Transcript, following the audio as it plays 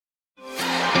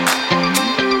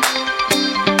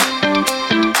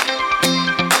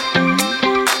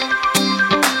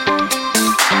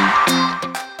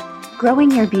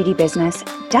Growing your beauty business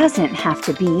doesn't have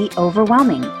to be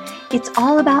overwhelming. It's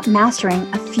all about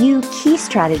mastering a few key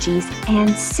strategies and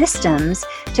systems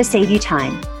to save you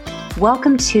time.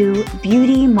 Welcome to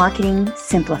Beauty Marketing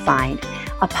Simplified,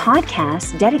 a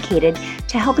podcast dedicated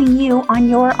to helping you on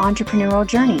your entrepreneurial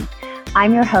journey.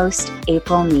 I'm your host,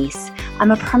 April Meese.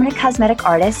 I'm a permanent cosmetic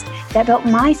artist that built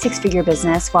my six-figure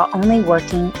business while only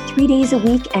working 3 days a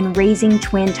week and raising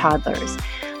twin toddlers.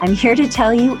 I'm here to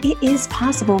tell you it is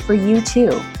possible for you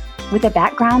too. With a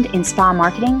background in spa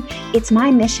marketing, it's my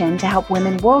mission to help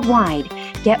women worldwide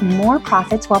get more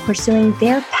profits while pursuing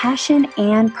their passion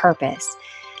and purpose.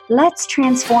 Let's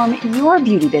transform your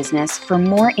beauty business for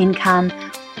more income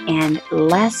and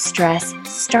less stress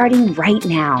starting right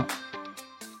now.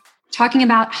 Talking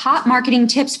about hot marketing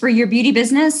tips for your beauty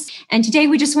business. And today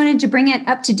we just wanted to bring it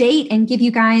up to date and give you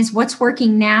guys what's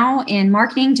working now in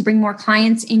marketing to bring more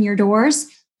clients in your doors.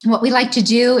 What we like to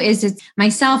do is it's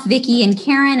myself, Vicki, and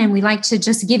Karen, and we like to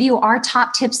just give you our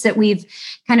top tips that we've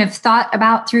kind of thought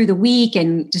about through the week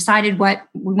and decided what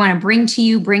we want to bring to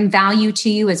you, bring value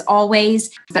to you as always.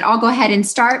 But I'll go ahead and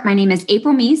start. My name is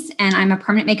April Meese, and I'm a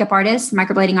permanent makeup artist,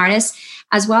 microblading artist,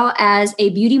 as well as a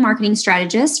beauty marketing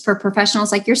strategist for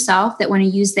professionals like yourself that want to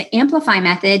use the Amplify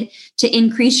method to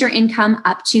increase your income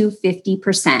up to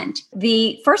 50%.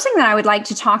 The first thing that I would like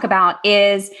to talk about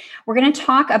is we're going to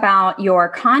talk about your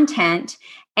content.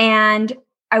 And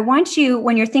I want you,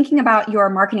 when you're thinking about your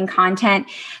marketing content,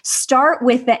 start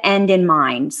with the end in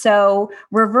mind. So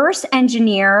reverse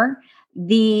engineer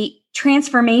the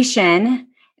transformation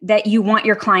that you want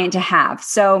your client to have.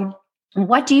 So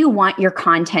what do you want your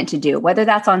content to do? Whether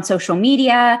that's on social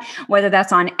media, whether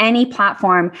that's on any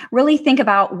platform, really think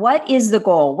about what is the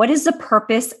goal? What is the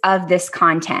purpose of this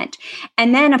content?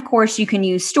 And then, of course, you can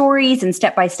use stories and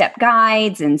step-by-step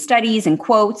guides and studies and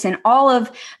quotes and all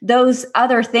of those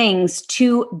other things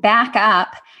to back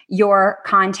up your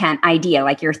content idea,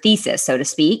 like your thesis, so to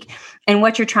speak, and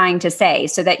what you're trying to say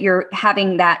so that you're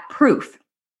having that proof.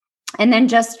 And then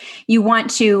just you want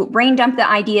to brain dump the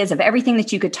ideas of everything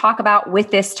that you could talk about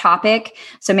with this topic.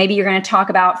 So maybe you're going to talk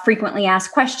about frequently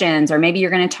asked questions, or maybe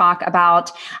you're going to talk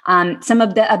about some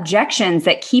of the objections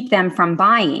that keep them from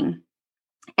buying.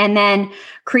 And then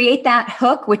create that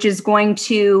hook, which is going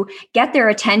to get their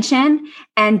attention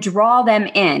and draw them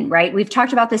in, right? We've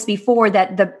talked about this before,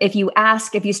 that if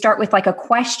you start with like a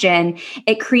question,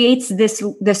 it creates this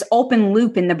open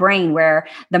loop in the brain where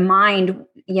the mind,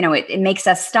 it makes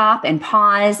us stop and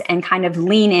pause and kind of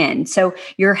lean in. So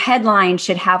your headline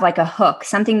should have like a hook,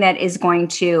 something that is going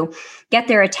to get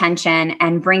their attention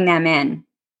and bring them in.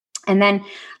 And then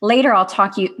later, I'll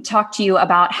talk to you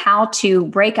about how to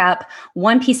break up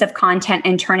one piece of content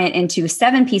and turn it into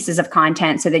 7 pieces of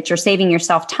content so that you're saving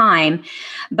yourself time.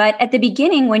 But at the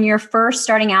beginning, when you're first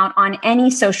starting out on any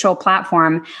social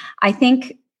platform, I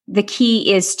think the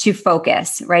key is to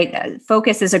focus, right?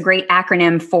 Focus is a great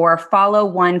acronym for follow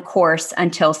one course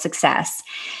until success.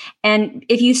 And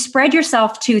if you spread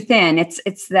yourself too thin, it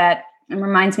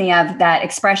reminds me of that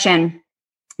expression,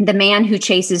 the man who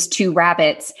chases 2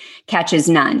 rabbits catches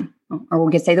none. Or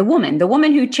we could say the woman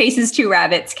who chases 2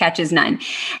 rabbits catches none.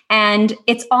 And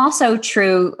it's also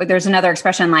true. There's another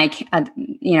expression like,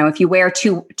 if you wear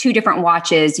two different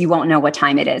watches, you won't know what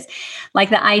time it is.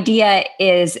 Like the idea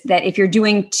is that if you're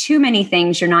doing too many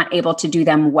things, you're not able to do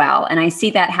them well. And I see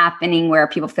that happening where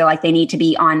people feel like they need to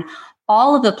be on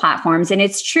all of the platforms. And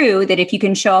it's true that if you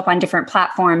can show up on different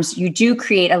platforms, you do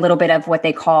create a little bit of what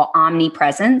they call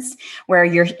omnipresence, where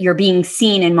you're being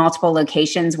seen in multiple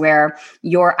locations where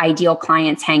your ideal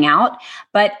clients hang out.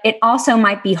 But it also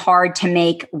might be hard to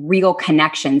make real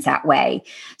connections that way.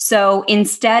 So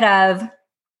instead of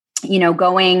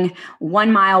going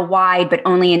 1 mile wide, but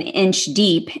only an inch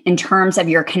deep in terms of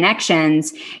your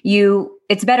connections,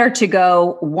 it's better to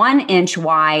go 1 inch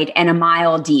wide and a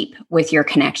mile deep with your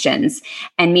connections.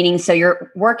 And meaning, so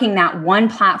you're working that one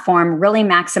platform, really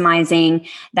maximizing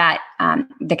that,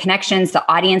 the connections, the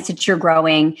audience that you're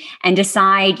growing, and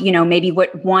decide, maybe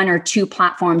what 1 or 2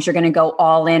 platforms you're going to go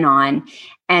all in on.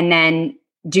 And then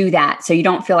do that so you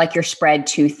don't feel like you're spread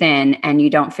too thin and you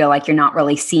don't feel like you're not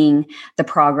really seeing the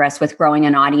progress with growing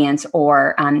an audience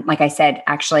or, like I said,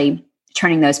 actually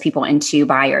turning those people into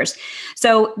buyers.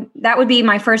 So that would be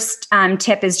my first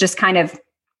tip, is just kind of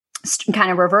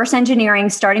reverse engineering,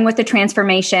 starting with the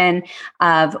transformation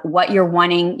of what you're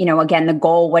wanting, again, the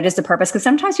goal, what is the purpose? Because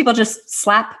sometimes people just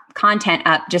slap content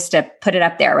up just to put it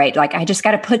up there, right? Like, I just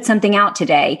got to put something out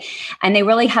today. And they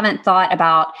really haven't thought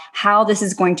about how this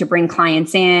is going to bring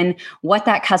clients in, what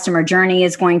that customer journey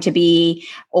is going to be,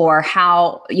 or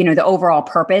how, the overall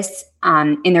purpose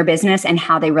in their business and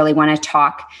how they really want to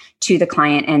talk to the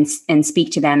client and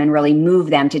speak to them and really move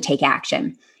them to take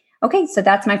action. Okay, so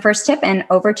that's my first tip. And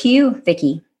over to you,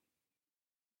 Vicki.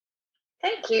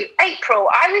 Thank you. April,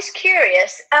 I was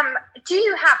curious, do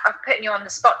you have, I'm putting you on the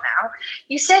spot now,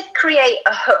 you said create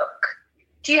a hook.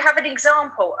 Do you have an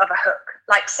example of a hook?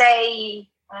 Like say,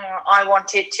 I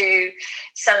wanted to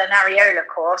sell an areola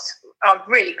course. I'll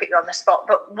really put you on the spot,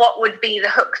 but what would be the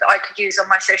hook that I could use on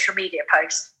my social media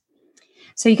post?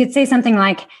 So you could say something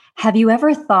like, have you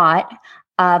ever thought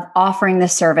of offering the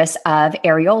service of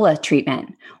areola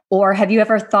treatment? Or have you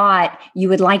ever thought you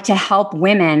would like to help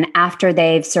women after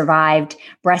they've survived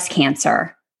breast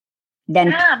cancer?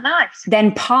 Then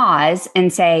pause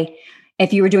and say,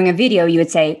 if you were doing a video, you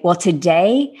would say, well,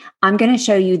 today I'm going to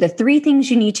show you the 3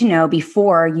 things you need to know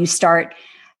before you start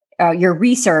your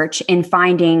research in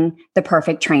finding the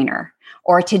perfect trainer.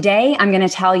 Or today I'm going to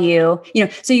tell you,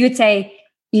 so you would say,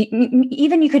 you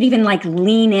could even like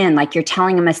lean in, like you're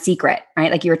telling them a secret, right?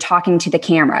 Like you're talking to the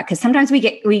camera. Cause sometimes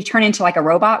we turn into like a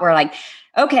robot. We're like,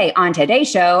 okay, on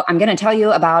today's show, I'm going to tell you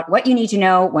about what you need to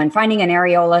know when finding an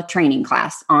areola training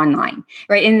class online,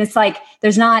 right? And it's like,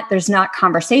 there's not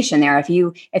conversation there. If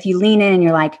you lean in and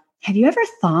you're like, have you ever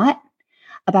thought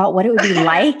about what it would be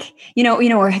like,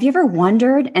 or have you ever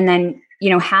wondered? And then,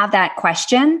 have that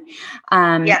question.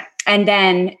 And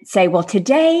then say, well,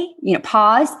 today,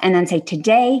 pause and then say,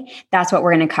 today, that's what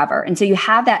we're going to cover. And so you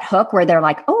have that hook where they're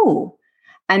like, oh,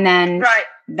 and then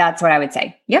that's what I would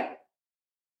say. Yep.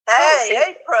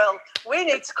 Hey, April, we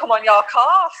need to come on your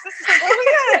course. This is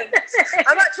brilliant.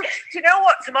 I'm actually, do you know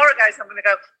what? Tomorrow, guys, I'm going to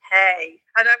go, hey.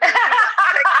 And I'm going to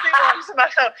text me one to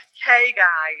myself, hey,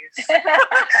 guys.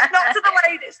 Not to the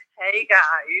ladies, hey,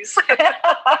 guys.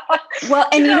 Well,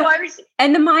 and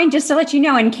and the mind, just to let you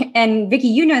know, and Vicki,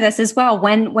 you know this as well,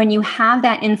 when you have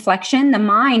that inflection, the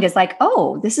mind is like,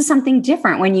 oh, this is something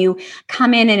different. When you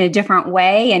come in a different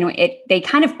way and they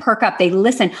kind of perk up, they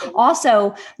listen.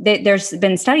 Also, there's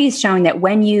been studies showing that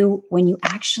when you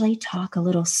actually talk a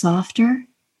little softer,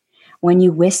 when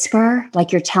you whisper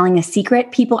like you're telling a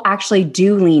secret, people actually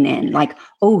do lean in like,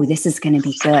 oh, this is going to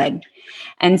be good.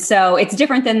 And so it's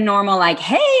different than normal, like,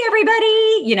 hey,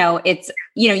 everybody, it's,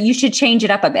 you should change it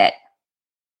up a bit.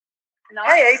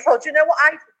 Hey, April, do you know what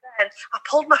I did then? I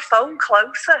pulled my phone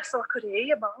closer so I could hear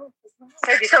you more.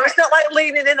 So it's not like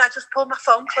leaning in. I just pulled my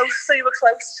phone closer so you were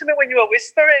close to me when you were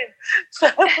whispering.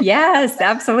 Yes,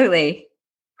 absolutely.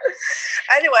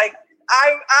 Anyway,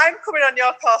 I'm coming on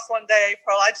your course one day,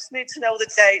 April. I just need to know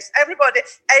the dates. Everybody,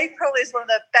 April is one of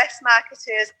the best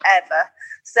marketeers ever.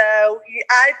 So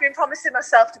I've been promising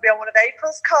myself to be on one of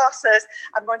April's courses.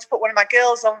 I'm going to put one of my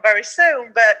girls on very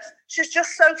soon, but she's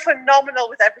just so phenomenal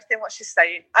with everything what she's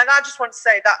saying. And I just want to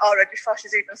say that already before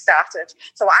she's even started.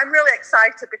 So I'm really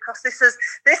excited because this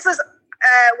is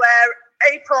where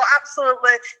April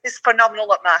absolutely is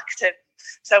phenomenal at marketing.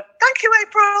 So thank you,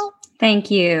 April. Thank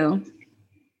you.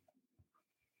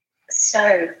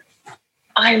 So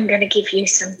I'm going to give you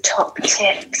some top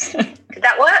tips. Did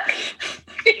that work?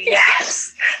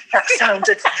 Yes, that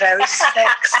sounded very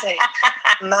sexy,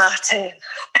 Martin.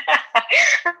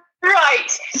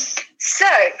 Right. So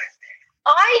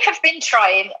I have been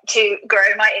trying to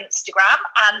grow my Instagram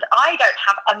and I don't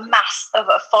have a mass of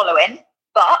a following,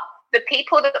 but the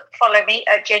people that follow me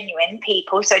are genuine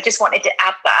people. So I just wanted to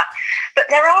add that. But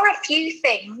there are a few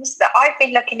things that I've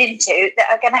been looking into that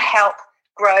are going to help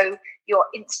grow your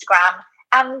Instagram.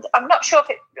 And I'm not sure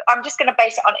I'm just going to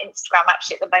base it on Instagram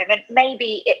actually at the moment.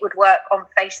 Maybe it would work on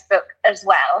Facebook as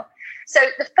well. So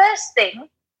the first thing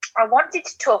I wanted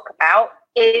to talk about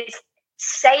is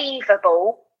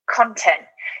savable content.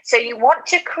 So you want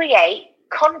to create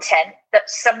content that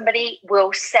somebody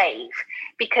will save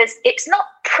because it's not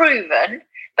proven,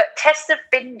 but tests have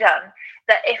been done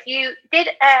that if you did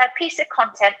a piece of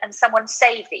content and someone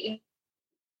saved it, you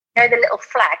know the little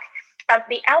flag,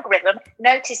 the algorithm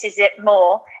notices it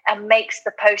more and makes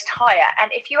the post higher. And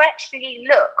if you actually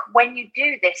look, when you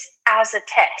do this as a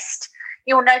test,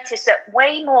 you'll notice that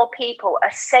way more people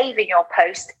are saving your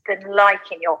post than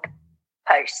liking your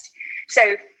post.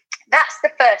 So that's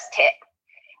the first tip.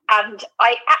 And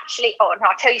I actually, and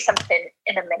I'll tell you something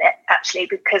in a minute, actually,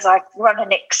 because I've run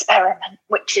an experiment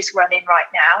which is running right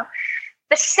now.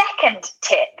 The second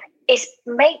tip is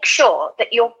make sure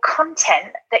that your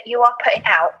content that you are putting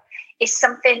out is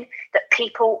something that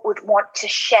people would want to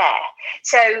share.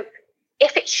 So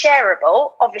if it's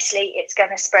shareable, obviously it's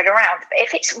going to spread around. But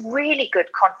if it's really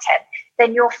good content,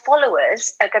 then your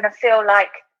followers are going to feel like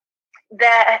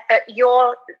they're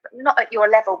not at your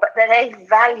level, but that they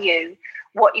value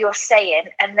what you're saying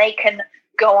and they can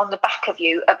go on the back of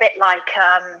you, a bit like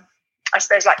I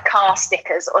suppose, like car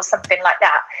stickers or something like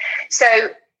that. So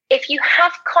if you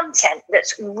have content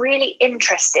that's really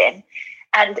interesting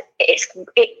and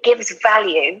it gives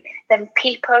value, then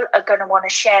people are going to want to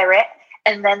share it.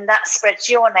 And then that spreads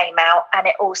your name out, and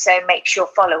it also makes your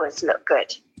followers look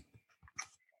good.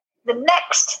 The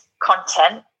next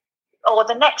content, or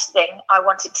the next thing I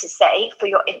wanted to say for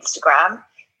your Instagram,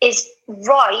 is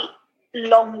write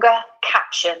longer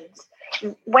captions.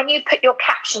 When you put your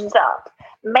captions up,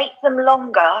 make them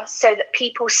longer so that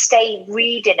people stay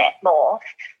reading it more,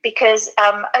 because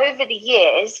over the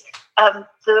years,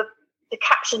 the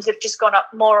captions have just gone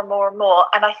up more and more and more.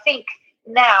 And I think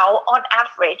now, on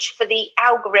average, for the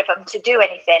algorithm to do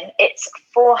anything, it's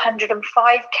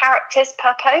 405 characters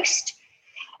per post.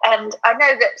 And I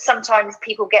know that sometimes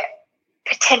people get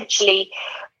potentially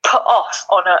put off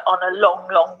on a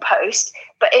long post,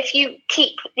 but if you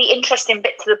keep the interesting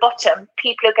bit to the bottom,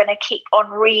 people are going to keep on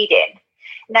reading.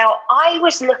 Now, I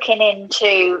was looking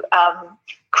into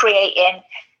creating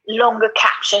longer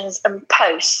captions and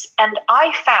posts, and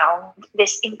I found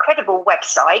this incredible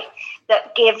website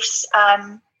that gives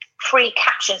free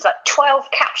captions, like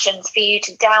 12 captions for you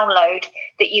to download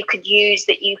that you could use,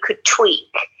 that you could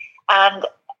tweak. And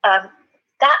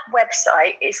that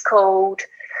website is called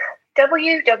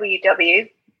www.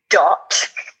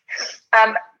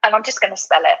 And I'm just going to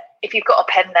spell it. If you've got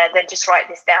a pen there, then just write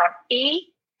this down.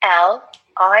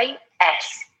 ELISEDARMA,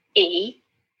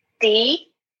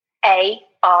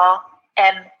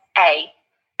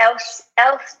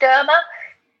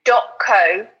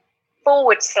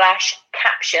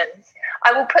 elfderma.co/captions.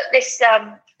 I will put this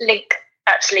link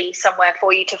actually somewhere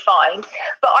for you to find,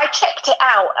 but I checked it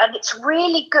out, and it's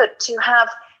really good to have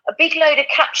a big load of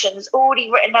captions already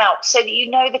written out so that you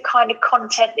know the kind of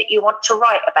content that you want to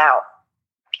write about.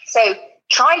 So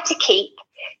try to keep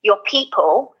your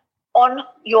people on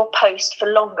your post for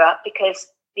longer, because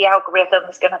the algorithm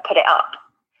is going to put it up.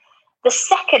 The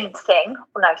second thing,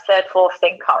 third, fourth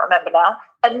thing, can't remember now.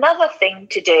 Another thing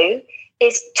to do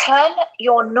is turn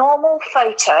your normal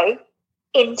photo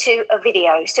into a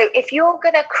video. So if you're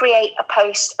going to create a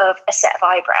post of a set of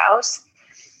eyebrows,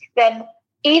 then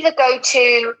either go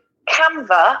to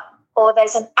Canva, or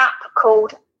there's an app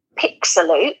called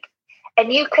Pixaloop,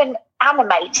 and you can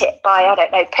animate it by, I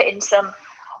don't know, putting some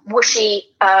whooshy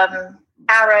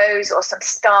arrows or some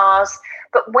stars.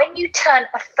 But when you turn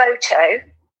a photo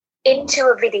into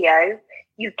a video,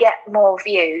 you get more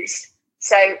views.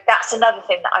 So that's another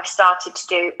thing that I've started to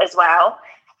do as well.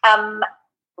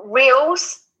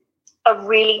 Reels are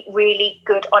really, really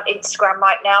good on Instagram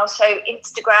right now. So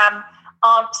Instagram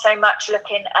aren't so much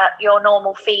looking at your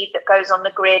normal feed that goes on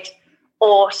the grid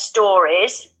or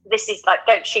stories. This is like,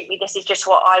 don't shoot me, this is just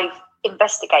what I've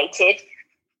investigated.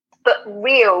 But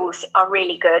reels are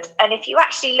really good. And if you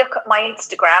actually look at my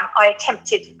Instagram, I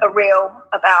attempted a reel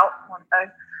about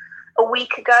a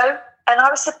week ago, and I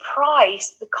was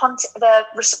surprised the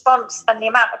response and the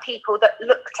amount of people that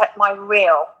looked at my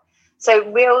reel. So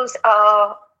reels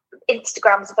are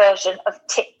Instagram's version of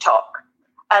TikTok.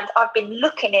 And I've been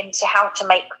looking into how to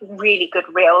make really good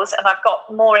reels, and I've got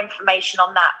more information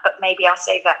on that, but maybe I'll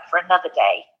save that for another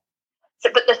day.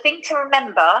 But the thing to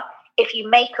remember, if you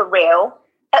make a reel,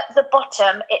 at the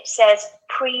bottom it says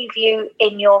preview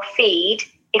in your feed.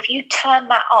 If you turn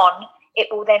that on, it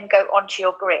will then go onto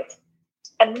your grid.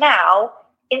 And now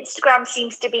Instagram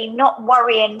seems to be not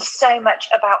worrying so much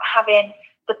about having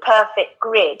the perfect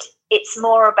grid. It's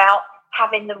more about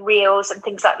having the reels and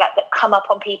things like that come up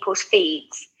on people's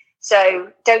feeds. So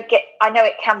I know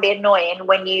it can be annoying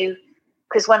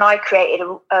because when I created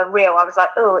a reel, I was like,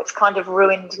 oh, it's kind of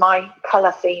ruined my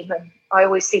colour theme. And I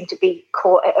always seem to be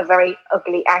caught at a very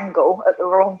ugly angle at the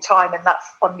wrong time, and that's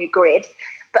on your grid.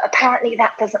 But apparently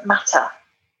that doesn't matter.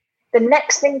 The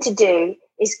next thing to do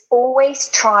is always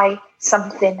try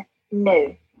something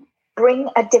new. Bring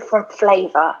a different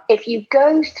flavour. If you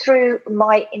go through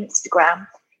my Instagram,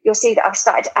 you'll see that I've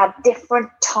started to add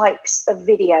different types of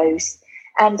videos.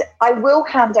 And I will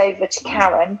hand over to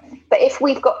Karen, but if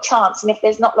we've got chance and if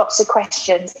there's not lots of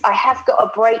questions, I have got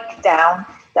a breakdown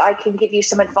that I can give you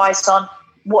some advice on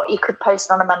what you could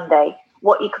post on a Monday,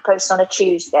 what you could post on a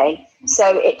Tuesday.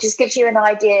 So it just gives you an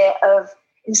idea of,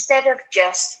 instead of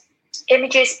just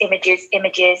images,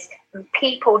 and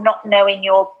people not knowing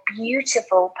your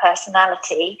beautiful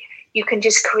personality, you can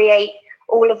just create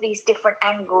all of these different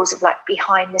angles of like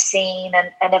behind the scene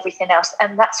and everything else.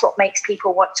 And that's what makes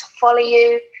people want to follow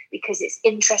you, because it's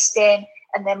interesting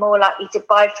and they're more likely to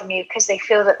buy from you because they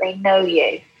feel that they know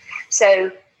you.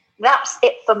 So that's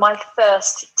it for my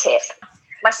first tip.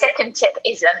 My second tip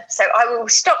isn't. So I will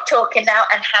stop talking now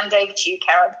and hand over to you,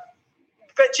 Karen.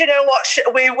 But you know what?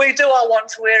 We do all want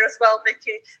to hear as well,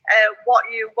 Vicky, what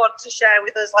you want to share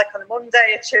with us, like on a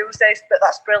Monday or Tuesday, but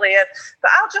that's brilliant.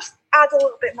 But I'll just add a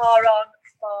little bit more on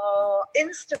for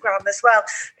Instagram as well,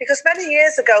 because many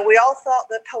years ago we all thought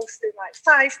that posting like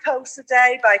 5 posts a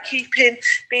day by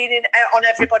being on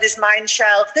everybody's mind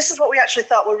shelf, this is what we actually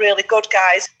thought were really good,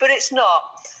 guys, but it's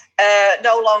not.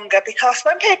 No longer, because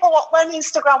when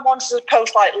Instagram wanted to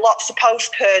post like lots of posts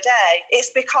per day,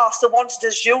 it's because they wanted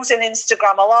us using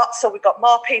Instagram a lot, so we got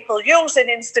more people using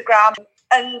Instagram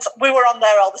and we were on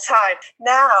there all the time.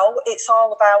 Now it's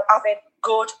all about having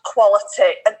good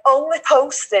quality and only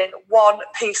posting one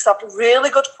piece of really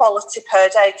good quality per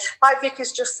day. Like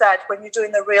Vicky's just said, when you're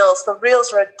doing the reels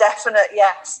are a definite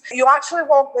yes. You actually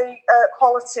want the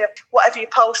quality of whatever you're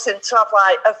posting to have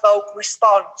like a Vogue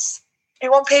response. You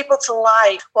want people to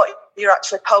like what you're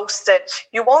actually posting.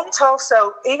 You want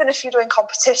also, even if you're doing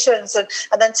competitions and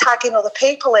then tagging other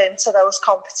people into those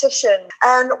competitions.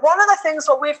 And one of the things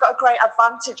that we've got a great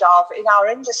advantage of in our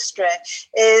industry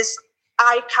is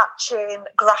eye-catching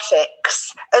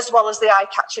graphics as well as the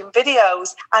eye-catching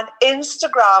videos. And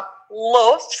Instagram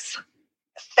loves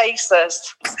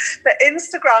faces. But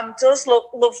Instagram does love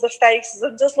the faces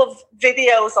and does love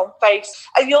videos on face.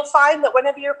 And you'll find that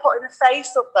whenever you're putting a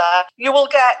face up there, you will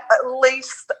get at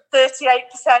least 38%.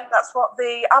 That's what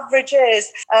the average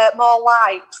is, more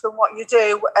likes than what you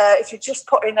do if you're just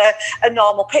putting a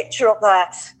normal picture up there.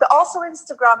 But also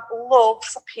Instagram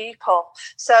loves people.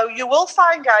 So you will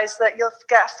find, guys, that you'll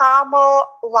get far more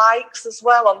likes as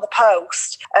well on the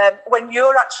post when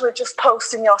you're actually just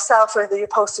posting yourself, whether you're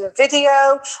posting a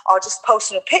video or just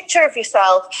posting a picture of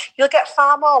yourself. You'll get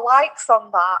far more likes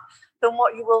on that than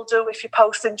what you will do if you're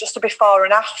posting just a before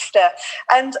and after.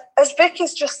 And as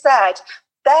Vicky's just said,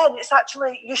 then it's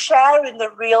actually, you're sharing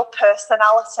the real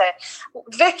personality.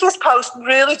 Vicky's posts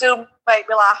really do make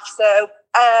me laugh, so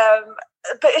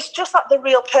but it's just like the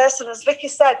real person. As Vicky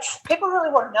said, people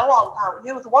really want to know all about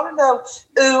you. They want to know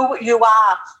who you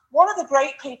are. One of the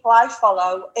great people I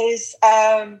follow is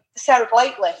Sarah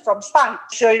Blakely from Spanx. I'm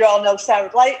sure you all know Sarah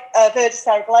Blakely. Heard of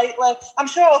Sarah Blakely. I'm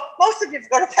sure most of you have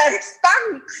got a pair of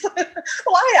Spanx.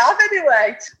 Well, I have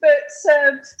anyway.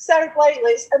 But Sarah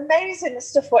Blakely, it's amazing the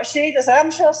stuff what she does. I'm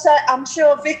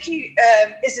sure Vicky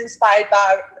is inspired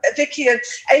by her. Vicky and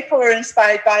April are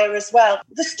inspired by her as well.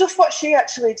 The stuff what she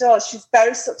actually does, she's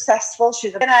very successful.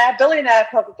 She's a billionaire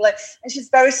probably, and she's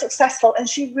very successful. And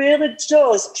she really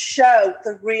does show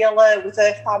the real her with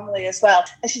her family as well.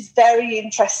 And she's very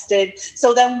interesting.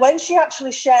 So then when she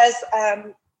actually shares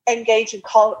engaging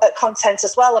content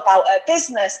as well about her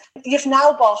business, you've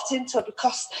now bought into her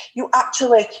because you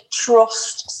actually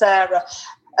trust Sarah.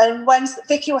 And when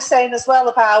Vicky was saying as well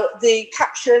about the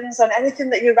captions and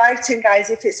anything that you're writing, guys,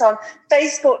 if it's on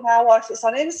Facebook now or if it's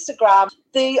on Instagram,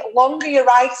 the longer you're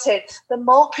writing, the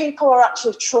more people are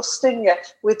actually trusting you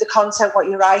with the content what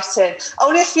you're writing.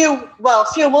 Only a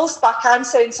few months back, I'm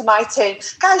saying to my team,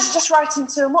 guys, you're just writing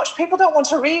too much. People don't want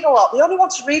to read a lot. They only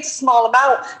want to read a small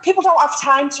amount. People don't have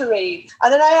time to read.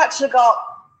 And then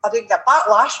I didn't get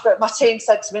backlash, but my team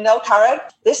said to me, no, Karen,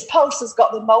 this post has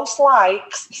got the most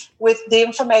likes with the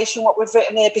information what we've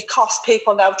written here because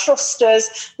people now trust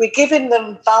us. We're giving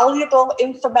them valuable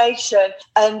information,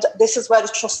 and this is where the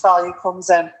trust value comes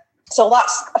in. So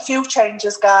that's a few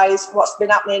changes, guys, what's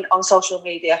been happening on social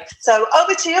media. So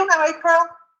over to you now, April.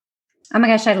 Oh my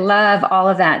gosh, I love all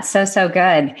of that. So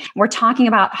good. We're talking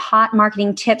about hot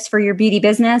marketing tips for your beauty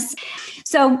business.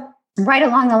 So right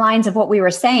along the lines of what we were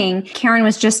saying, Karen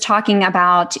was just talking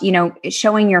about,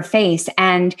 showing your face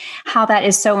and how that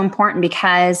is so important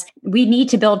because we need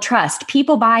to build trust.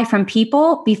 People buy from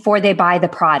people before they buy the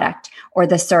product or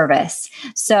the service.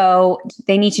 So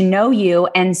they need to know you.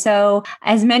 And so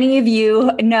as many of you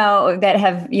know that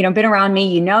have, been around me,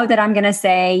 you know that I'm going to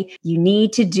say you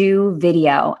need to do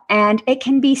video. And it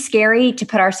can be scary to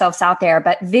put ourselves out there,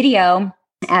 but video,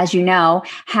 as you know,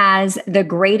 has the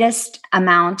greatest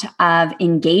amount of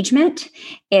engagement.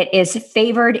 It is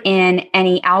favored in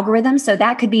any algorithm. So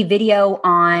that could be video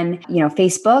on,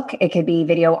 Facebook. It could be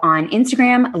video on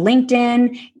Instagram,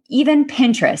 LinkedIn, even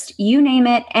Pinterest, you name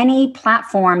it, any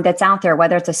platform that's out there,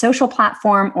 whether it's a social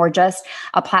platform or just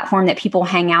a platform that people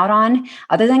hang out on,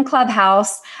 other than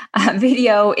Clubhouse,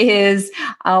 video is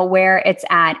where it's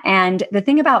at. And the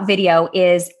thing about video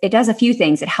is it does a few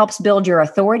things. It helps build your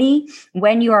authority.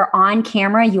 When you are on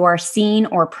camera, you are seen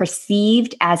or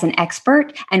perceived as an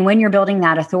expert. And when you're building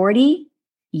that authority,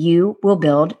 you will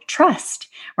build trust,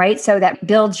 right? So that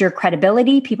builds your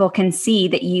credibility. People can see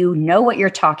that you know what you're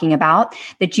talking about,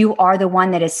 that you are the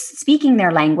one that is speaking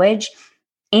their language,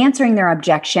 answering their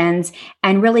objections,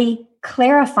 and really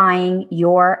clarifying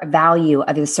your value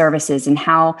of the services and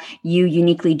how you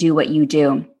uniquely do what you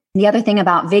do. The other thing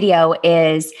about video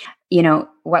is,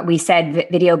 what we said,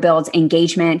 video builds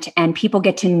engagement and people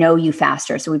get to know you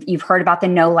faster. So you've heard about the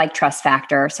know, like, trust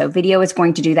factor. So video is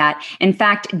going to do that. In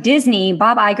fact, Disney,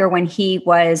 Bob Iger, when he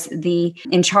was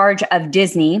in charge of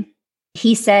Disney,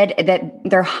 he said that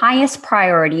their highest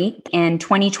priority in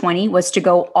 2020 was to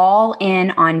go all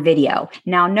in on video.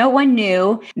 Now, no one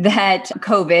knew that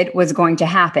COVID was going to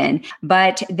happen,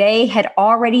 but they had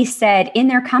already said in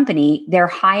their company, their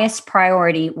highest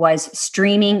priority was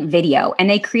streaming video. And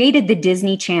they created the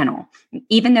Disney Channel,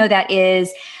 even though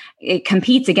it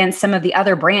competes against some of the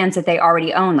other brands that they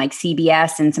already own, like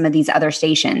CBS and some of these other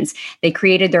stations. They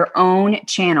created their own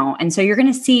channel. And so you're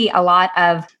going to see a lot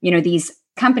of, these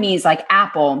companies like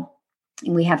Apple.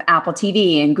 We have Apple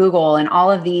TV and Google and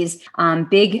all of these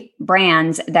big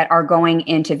brands that are going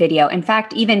into video. In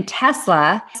fact, even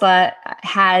Tesla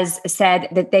has said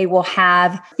that they will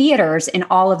have theaters in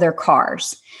all of their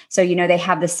cars. So, they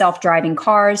have the self-driving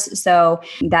cars. So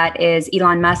that is,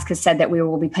 Elon Musk has said that we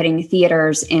will be putting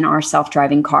theaters in our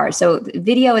self-driving cars. So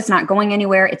video is not going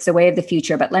anywhere. It's the way of the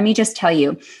future. But let me just tell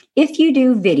you, if you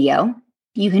do video,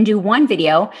 you can do one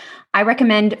video. I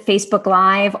recommend Facebook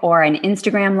Live or an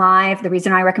Instagram Live. The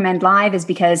reason I recommend Live is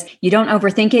because you don't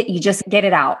overthink it. You just get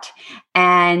it out.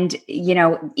 And,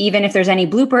 even if there's any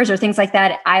bloopers or things like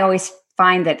that, I always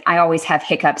find that I always have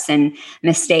hiccups and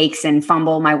mistakes and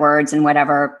fumble my words and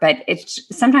whatever. But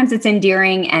sometimes it's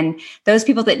endearing. And those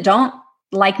people that don't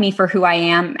like me for who I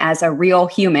am as a real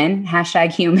human,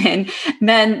 #human,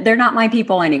 then they're not my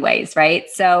people anyways, right?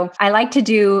 So I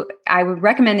would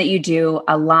recommend that you do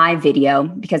a live video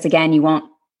because, again, you won't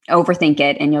overthink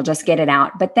it and you'll just get it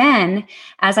out. But then,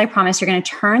 as I promised, you're going to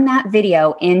turn that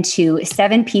video into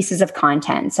 7 pieces of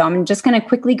content. So I'm just going to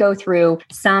quickly go through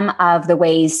some of the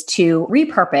ways to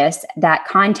repurpose that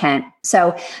content.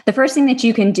 So the first thing that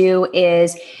you can do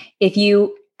is, if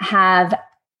you have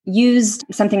used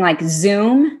something like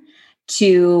Zoom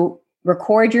to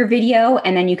record your video,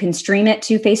 and then you can stream it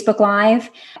to Facebook Live.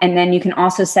 And then you can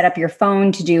also set up your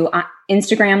phone to do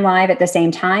Instagram Live at the same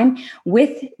time.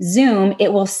 With Zoom,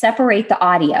 it will separate the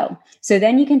audio. So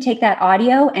then you can take that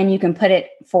audio and you can put it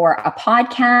for a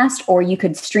podcast, or you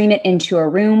could stream it into a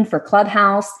room for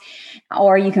Clubhouse,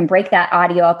 or you can break that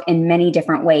audio up in many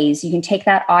different ways. You can take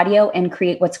that audio and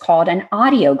create what's called an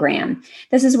audiogram.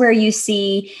 This is where you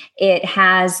see it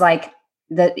has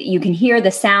you can hear the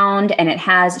sound, and it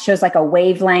shows like a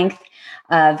wavelength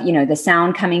of, the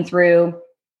sound coming through.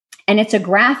 And it's a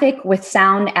graphic with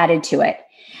sound added to it.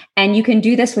 And you can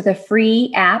do this with a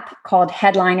free app called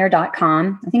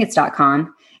Headliner.com. I think it's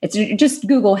 .com. It's just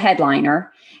Google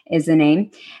Headliner is the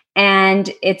name. And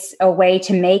it's a way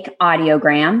to make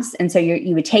audiograms. And so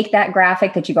you would take that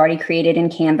graphic that you've already created in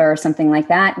Canva or something like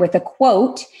that with a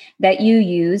quote that you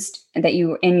used, that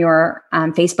you in your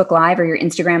Facebook Live or your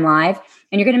Instagram Live,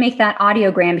 and you're going to make that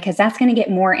audiogram because that's going to get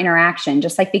more interaction.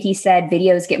 Just like Vicki said,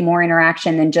 videos get more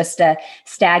interaction than just a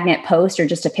stagnant post or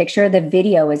just a picture. The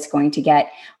video is going to get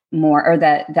more, or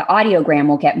the audiogram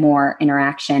will get more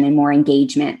interaction and more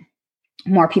engagement,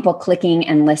 more people clicking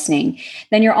and listening.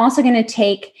 Then you're also going to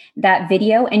take that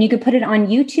video and you could put it on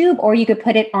YouTube, or you could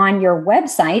put it on your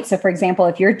website. So for example,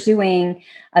 if you're doing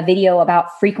a video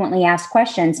about frequently asked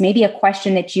questions, maybe a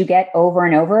question that you get over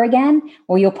and over again,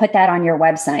 well, you'll put that on your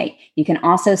website. You can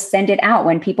also send it out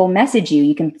when people message you.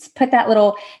 You can put that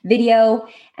little video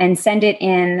and send it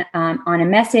in on a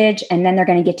message, and then they're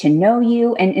going to get to know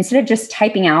you. And instead of just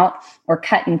typing out or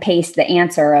cut and paste the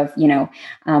answer of,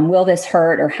 will this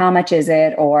hurt, or how much is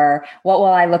it, or what will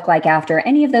I look like after,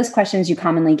 any of those questions you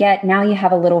commonly get, now you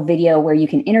have a little video where you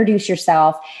can introduce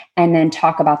yourself and then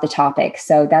talk about the topic.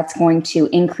 So that's going to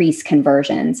increase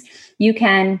conversions. You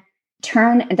can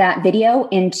turn that video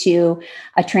into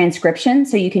a transcription.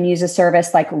 So you can use a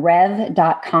service like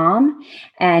rev.com,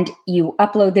 and you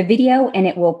upload the video and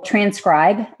it will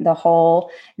transcribe the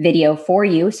whole video for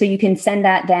you. So you can send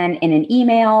that then in an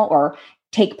email, or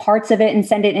take parts of it and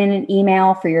send it in an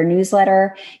email for your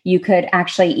newsletter. You could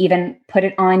actually even put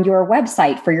it on your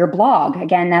website for your blog.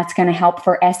 Again, that's going to help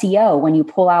for SEO when you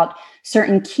pull out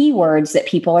certain keywords that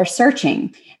people are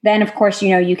searching. Then, of course,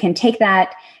 you can take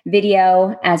that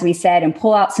video, as we said, and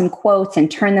pull out some quotes and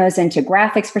turn those into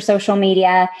graphics for social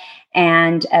media.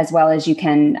 And as well as you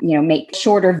can, make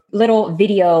shorter little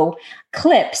video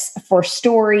clips for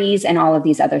stories and all of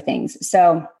these other things.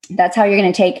 So that's how you're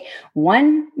going to take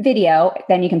one video,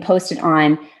 then you can post it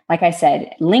on, like I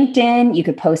said, LinkedIn. You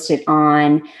could post it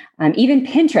on even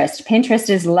Pinterest. Pinterest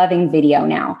is loving video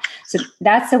now. So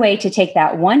that's the way to take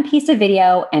that one piece of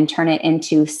video and turn it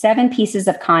into 7 pieces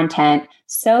of content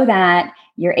so that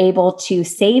you're able to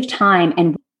save time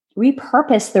and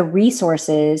repurpose the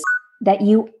resources that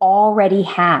you already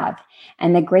have.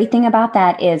 And the great thing about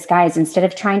that is, guys, instead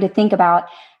of trying to think about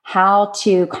how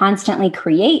to constantly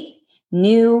create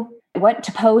what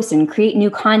to post and create new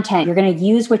content, you're going to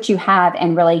use what you have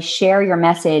and really share your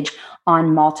message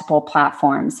on multiple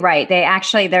platforms. Right.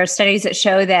 There's studies that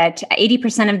show that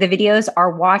 80% of the videos are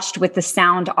watched with the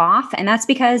sound off. And that's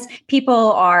because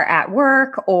people are at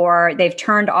work or they've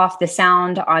turned off the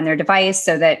sound on their device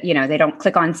so that, they don't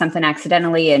click on something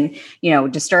accidentally and,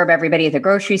 disturb everybody at the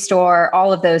grocery store,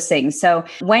 all of those things. So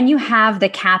when you have the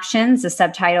captions, the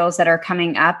subtitles that are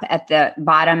coming up at the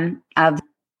bottom of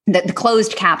the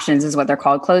closed captions is what they're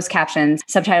called, closed captions,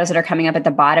 subtitles that are coming up at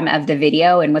the bottom of the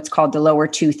video in what's called the lower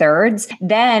 2/3,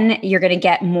 then you're going to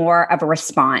get more of a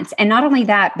response. And not only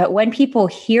that, but when people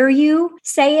hear you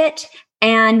say it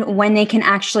and when they can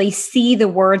actually see the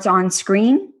words on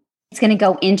screen, it's going to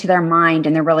go into their mind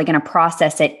and they're really going to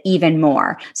process it even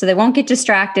more. So they won't get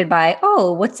distracted by,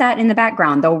 oh, what's that in the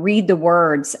background? They'll read the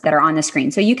words that are on the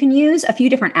screen. So you can use a few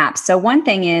different apps. So one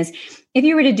thing is, if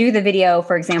you were to do the video,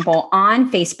 for example, on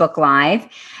Facebook Live,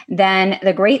 then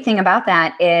the great thing about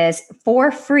that is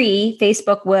for free,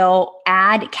 Facebook will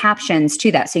add captions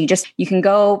to that. So you can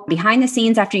go behind the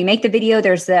scenes after you make the video.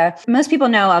 Most people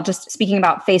know, speaking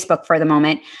about Facebook for the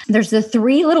moment, there's the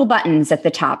 3 little buttons at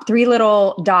the top, 3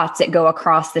 little dots that go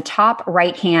across the top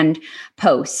right-hand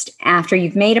post. After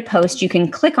you've made a post, you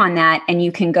can click on that and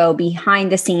you can go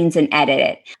behind the scenes and edit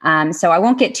it. So I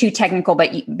won't get too technical,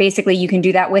 but basically you can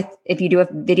do that if you do a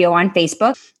video on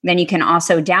Facebook, then you can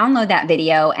also download that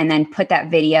video and then put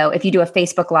that video. If you do a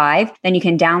Facebook Live, then you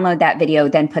can download that video,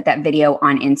 then put that video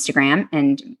on Instagram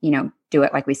and, do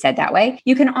it like we said that way.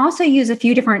 You can also use a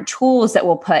few different tools that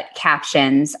will put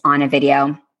captions on a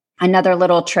video. Another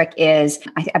little trick is,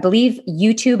 I believe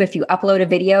YouTube, if you upload a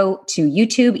video to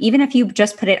YouTube, even if you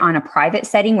just put it on a private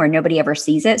setting where nobody ever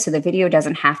sees it, so the video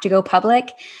doesn't have to go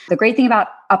public. The great thing about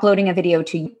uploading a video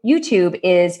to YouTube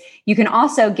is you can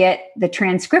also get the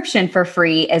transcription for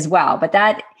free as well. But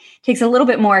that takes a little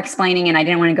bit more explaining, and I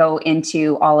didn't want to go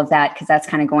into all of that because that's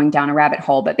kind of going down a rabbit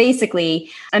hole. But basically,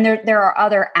 and there are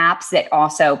other apps that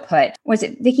also was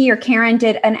it Vicki or Karen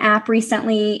did an app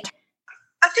recently?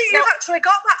 I think you actually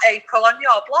got that, April, on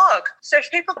your blog. So if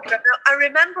people don't know, I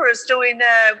remember us doing,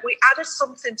 we added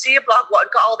something to your blog, what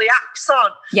had got all the apps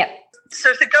on. Yep. So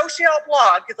if they go to your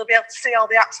blog, they'll be able to see all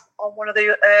the apps on one of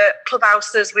the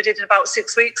clubhouses we did about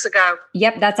 6 weeks ago.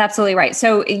 Yep, that's absolutely right.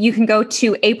 So you can go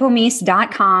to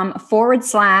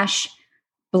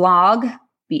aprilmeese.com/blog,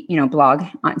 blog.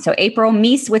 So April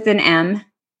Meese with an M,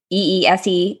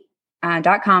 EESE.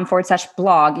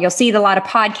 .com/blog. You'll see a lot of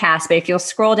podcasts, but if you'll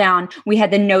scroll down, we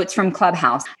had the notes from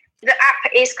Clubhouse. The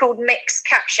app is called Mixed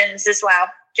Captions as well,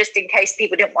 just in case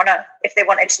people didn't want to, if they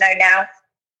wanted to know now.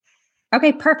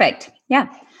 Okay, perfect. Yeah,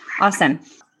 awesome.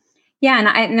 Yeah,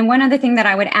 and then one other thing that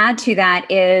I would add to that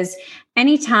is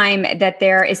anytime that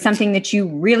there is something that you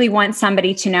really want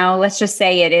somebody to know, let's just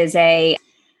say it is a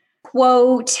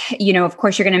quote, of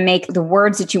course, you're going to make the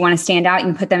words that you want to stand out. You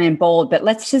can put them in bold, but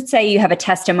let's just say you have a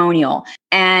testimonial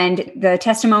and the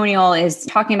testimonial is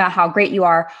talking about how great you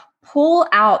are. Pull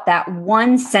out that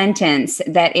one sentence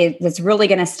that's really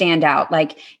going to stand out.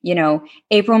 Like,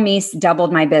 April Meese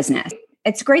doubled my business.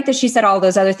 It's great that she said all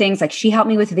those other things, like she helped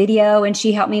me with video and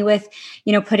she helped me with,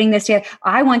 putting this together.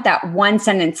 I want that one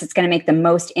sentence that's going to make the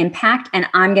most impact, and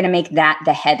I'm going to make that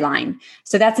the headline.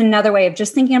 So that's another way of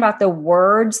just thinking about the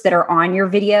words that are on your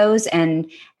videos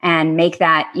and make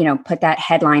that, put that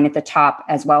headline at the top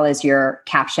as well as your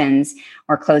captions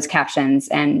or closed captions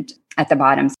and at the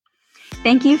bottom.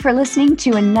 Thank you for listening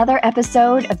to another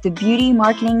episode of the Beauty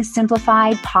Marketing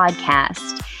Simplified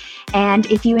podcast. And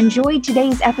if you enjoyed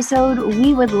today's episode,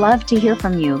 we would love to hear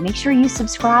from you. Make sure you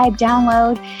subscribe,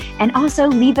 download, and also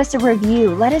leave us a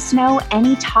review. Let us know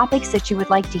any topics that you would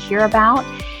like to hear about,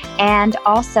 and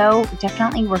also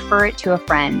definitely refer it to a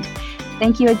friend.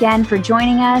 Thank you again for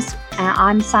joining us.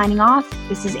 I'm signing off.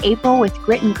 This is April with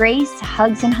Grit and Grace,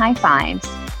 hugs and high fives.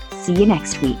 See you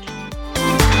next week.